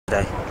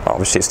today?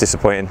 Obviously it's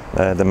disappointing.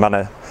 The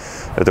manner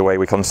of the way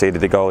we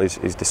conceded the goal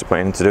is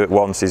disappointing. To do it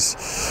once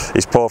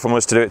is poor from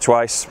us. To do it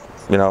twice,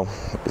 you know,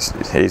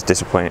 it is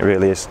disappointing. It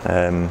really is.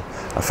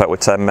 I felt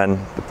with 10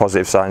 men, the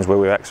positive signs were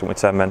we were excellent with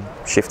 10 men.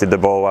 Shifted the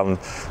ball and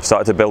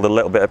started to build a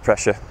little bit of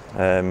pressure.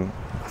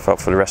 I felt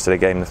for the rest of the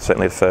game,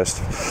 certainly the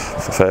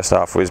first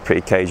half was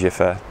pretty cagey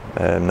affair.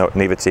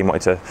 Neither team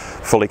wanted to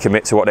fully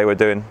commit to what they were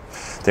doing.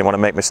 Didn't want to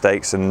make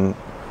mistakes, and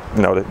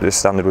you know the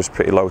standard was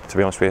pretty low, to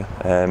be honest with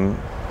you.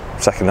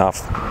 Second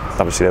half,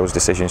 obviously there was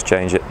decisions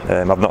change it.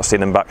 I've not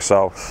seen them back,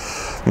 so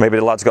maybe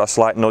the lads got a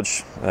slight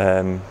nudge.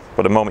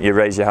 But the moment you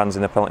raise your hands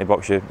in the penalty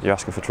box, you're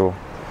asking for trouble.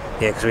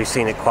 Yeah, because we've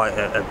seen it quite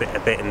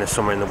a bit in the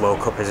summer in the World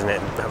Cup, isn't it?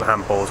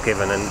 Handballs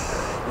given,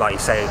 and like you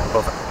say,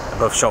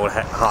 above shoulder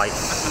height,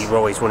 you're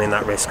always running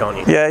that risk, aren't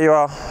you? Yeah, you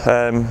are.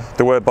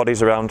 There were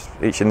bodies around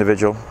each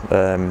individual,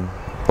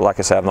 but like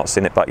I say, I've not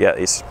seen it back yet.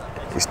 It's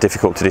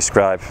difficult to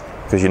describe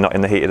because you're not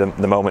in the heat of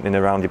the moment in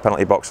and around your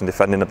penalty box and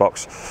defending the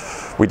box.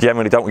 We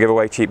generally don't give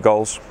away cheap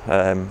goals.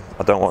 I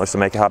don't want us to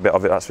make a habit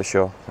of it, that's for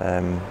sure.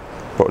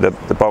 But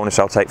the bonus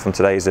I'll take from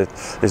today is a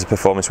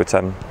performance with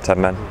 10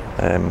 men.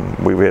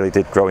 We really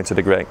did grow into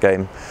the great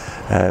game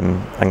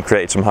and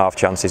created some half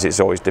chances. It's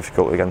always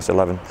difficult against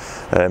 11.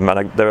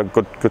 And they're a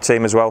good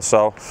team as well.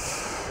 So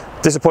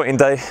disappointing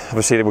day.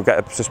 Obviously we'll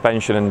get a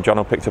suspension and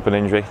John picked up an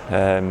injury.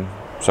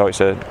 So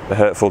it's a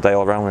hurtful day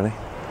all round, really.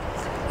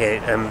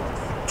 Yeah,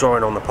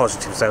 drawing on the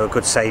positives, though, a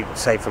good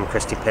save from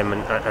Christy Pym,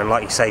 and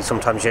like you say,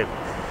 sometimes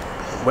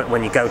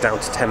when you go down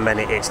to 10 men,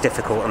 it's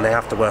difficult and they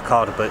have to work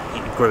harder, but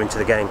you grew into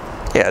the game.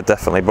 Yeah,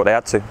 definitely, but they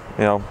had to.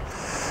 You know,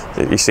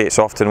 you see it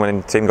so often when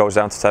a team goes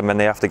down to 10 men,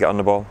 they have to get on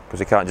the ball because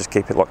they can't just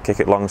kick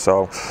it long.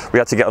 So we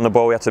had to get on the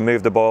ball, we had to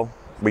move the ball.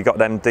 We got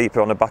them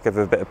deeper on the back of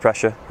a bit of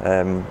pressure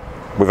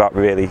without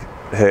really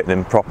hurting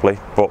them properly,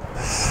 but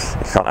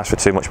you can't ask for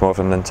too much more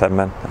from than 10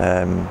 men.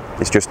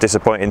 It's just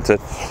disappointing to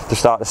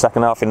start the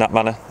second half in that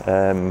manner.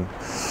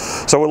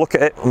 So we'll look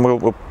at it and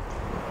we'll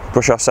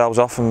brush ourselves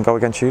off and go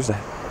again Tuesday.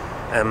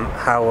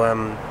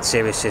 How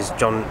serious is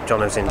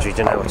Jono's injury? Do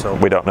you know at all?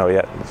 We don't know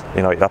yet.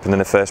 You know, it happened in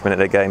the first minute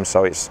of the game,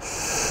 so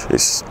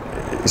it's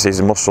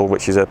his muscle,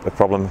 which is a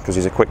problem because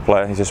he's a quick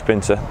player, he's a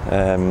sprinter.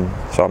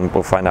 So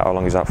we'll find out how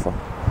long he's out for.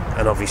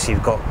 And obviously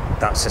you've got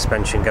that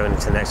suspension going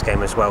into the next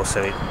game as well,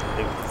 so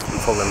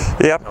Fulham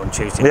on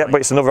Tuesday. Yeah,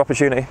 but it's another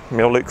opportunity. You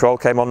know, Luke Kroll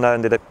came on there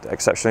and did it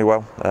exceptionally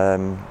well.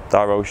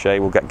 Dara O'Shea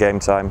will get game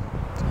time.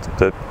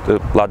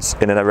 The lads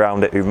in and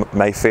around it who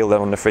may feel they're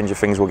on the fringe of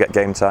things will get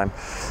game time.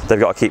 They've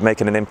got to keep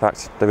making an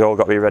impact. They've all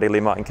got to be ready. Lee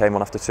Martin came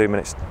on after 2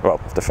 minutes,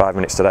 well, after 5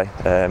 minutes today.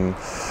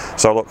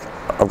 So look,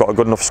 I've got a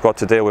good enough squad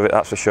to deal with it,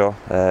 that's for sure.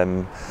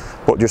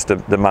 But just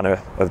the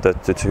manner of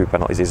the two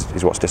penalties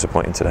is what's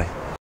disappointing today.